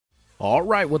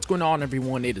Alright, what's going on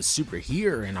everyone? It is Super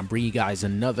here, and I'm bringing you guys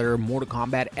another Mortal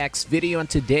Kombat X video, and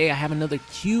today I have another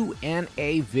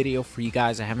Q&A video for you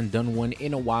guys. I haven't done one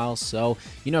in a while, so,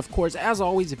 of course, as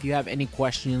always, if you have any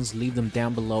questions, leave them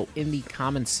down below in the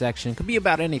comment section. Could be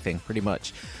about anything, pretty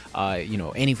much.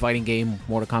 Any fighting game,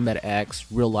 Mortal Kombat X,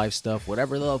 real life stuff,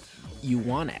 whatever you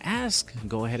want to ask,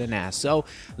 go ahead and ask. So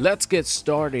let's get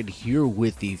started here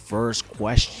with the first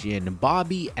question.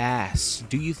 Bobby asks,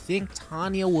 do you think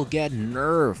Tanya will get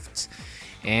nerfed?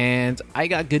 And I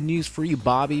got good news for you,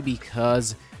 Bobby,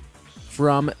 because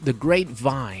from the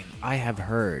grapevine I have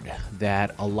heard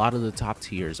that a lot of the top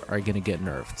tiers are going to get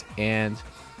nerfed. And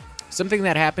something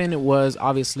that happened was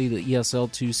obviously the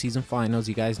ESL 2 season finals.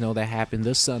 You guys know that happened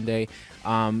this Sunday.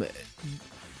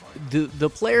 The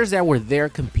players that were there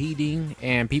competing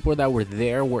and people that were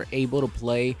there were able to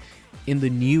play in the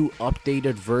new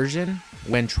updated version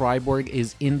when Triborg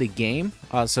is in the game.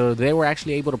 So they were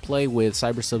actually able to play with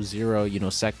Cyber Sub-Zero,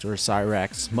 Sector,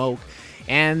 Cyrax, Smoke,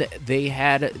 and they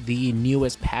had the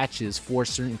newest patches for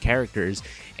certain characters.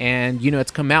 And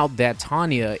it's come out that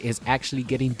Tanya is actually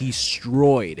getting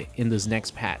destroyed in this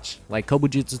next patch. Like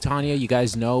Kobujitsu Tanya, you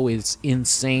guys know, is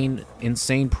insane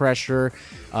pressure,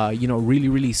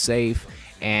 really safe,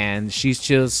 and she's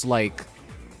just like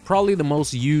probably the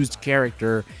most used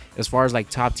character as far as like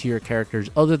top tier characters,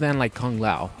 other than like Kung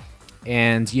Lao.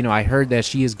 And I heard that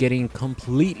she is getting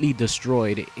completely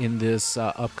destroyed in this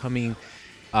upcoming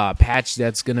patch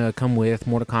that's gonna come with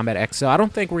Mortal Kombat XL. I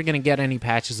don't think we're gonna get any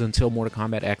patches until Mortal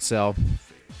Kombat XL,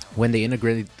 when they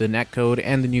integrate the netcode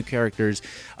and the new characters.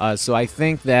 So I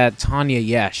think that Tanya,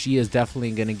 yeah, she is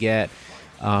definitely gonna get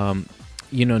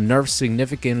nerfed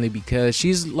significantly, because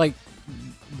she's like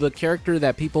the character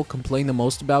that people complain the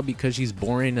most about because she's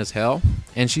boring as hell,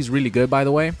 and she's really good, by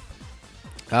the way.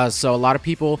 So a lot of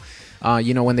people,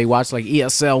 when they watch like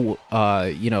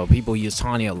ESL, people use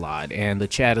Tanya a lot, and the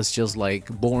chat is just like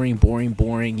boring,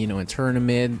 in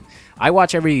tournament. I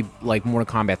watch every like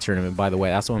Mortal Kombat tournament, by the way.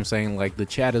 That's what I'm saying. Like, the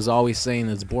chat is always saying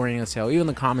it's boring as hell. Even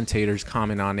the commentators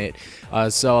comment on it.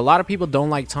 So a lot of people don't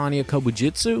like Tanya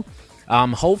Kobujitsu.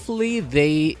 Hopefully if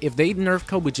they nerf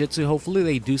Kobujitsu, hopefully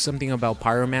they do something about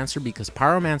Pyromancer, because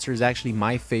Pyromancer is actually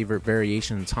my favorite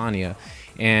variation of Tanya.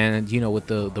 And with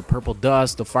the purple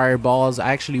dust, the fireballs,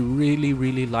 I actually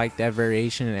really like that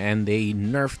variation, and they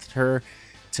nerfed her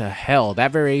to hell.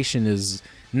 That variation is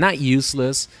not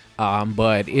useless,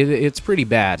 but it's pretty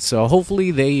bad. So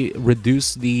hopefully they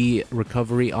reduce the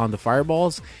recovery on the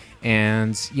fireballs,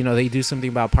 and they do something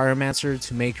about Pyromancer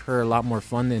to make her a lot more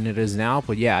fun than it is now.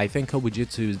 But yeah, I think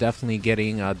Kobujitsu is definitely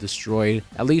getting destroyed,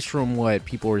 at least from what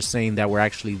people were saying that were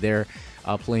actually there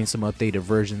playing some updated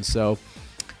versions. So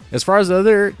as far as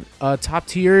other top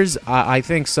tiers, I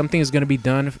think something is going to be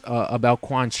done about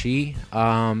Quan.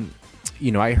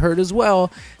 I heard as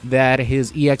well that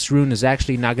his EX rune is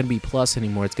actually not going to be plus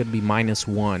anymore. It's going to be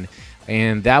 -1.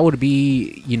 And that would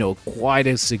be, quite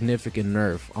a significant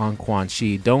nerf on Quan.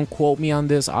 Don't quote me on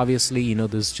this. Obviously,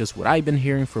 this is just what I've been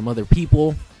hearing from other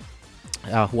people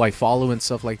who I follow and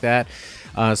stuff like that.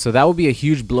 So that would be a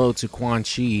huge blow to Quan,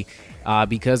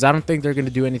 because I don't think they're going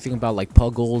to do anything about like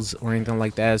puggles or anything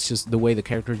like that. It's just the way the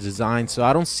character is designed. So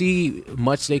I don't see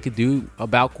much they could do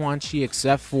about Quan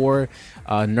except for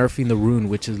nerfing the rune,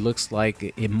 which it looks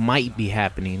like it might be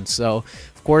happening. So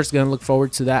of course, gonna look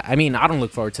forward to that. I mean, I don't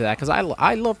look forward to that because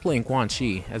I love playing Quan,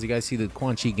 as you guys see the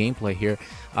Quan gameplay here.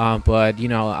 But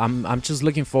I'm just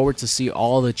looking forward to see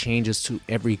all the changes to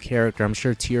every character. I'm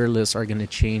sure tier lists are gonna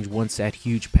change once that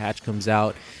huge patch comes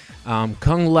out.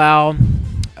 Kung Lao,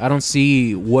 I don't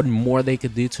see what more they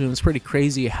could do to him. It's pretty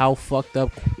crazy how fucked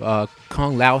up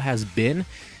Kung Lao has been,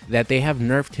 that they have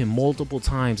nerfed him multiple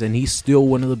times and he's still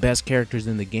one of the best characters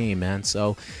in the game, man.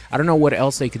 So I don't know what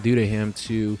else they could do to him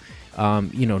to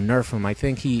nerf him. I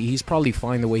think he's probably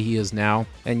fine the way he is now.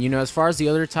 And as far as the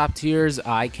other top tiers,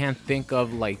 I can't think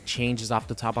of like changes off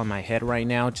the top of my head right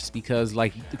now, just because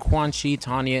like Quan,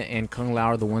 Tanya, and Kung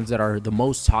Lao are the ones that are the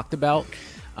most talked about.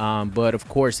 But of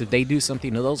course, if they do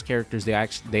something to those characters,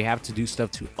 they have to do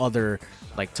stuff to other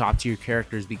like top tier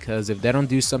characters, because if they don't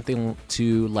do something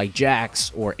to like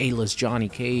Jax or A-list Johnny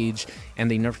Cage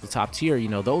and they nerf the top tier,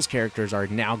 those characters are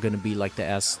now going to be like the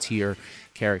S tier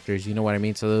characters, you know what I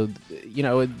mean? So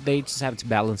they just have to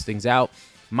balance things out.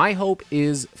 My hope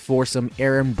is for some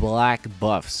Aaron Black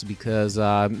buffs, because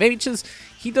maybe just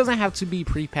he doesn't have to be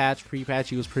pre-patch.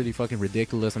 He was pretty fucking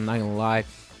ridiculous, I'm not gonna lie.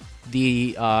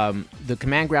 The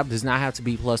command grab does not have to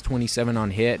be plus 27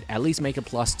 on hit. At least make it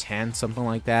plus 10, something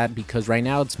like that, because right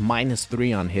now it's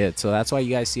 -3 on hit. So that's why you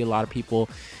guys see a lot of people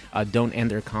don't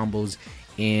end their combos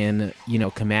in, you know,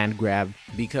 command grab,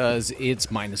 because it's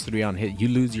 -3 on hit. You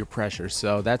lose your pressure.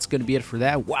 So that's going to be it for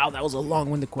that. Wow, that was a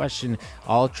long-winded question.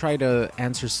 I'll try to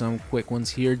answer some quick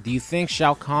ones here. Do you think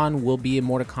Shao Kahn will be in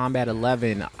Mortal Kombat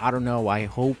 11? I don't know. I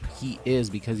hope he is,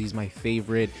 because he's my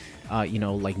favorite, you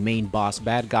know, like main boss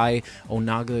bad guy.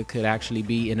 Onaga could actually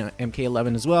be in a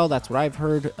MK11 as well. That's what I've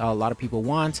heard a lot of people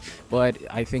want, but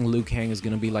I think Liu Kang is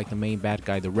going to be like the main bad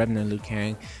guy, the Revenant Liu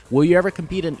Kang. Will you ever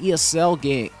compete in ESL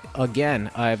game again?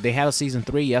 If they have a season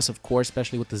 3, yes, of course,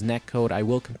 especially with this net code, I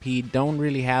will compete. Don't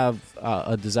really have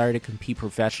a desire to compete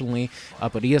professionally,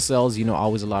 but ESL is, you know,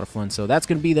 always a lot of fun. So that's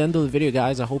going to be the end of the video,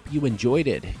 guys. I hope you enjoyed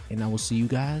it, and I will see you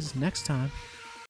guys next time.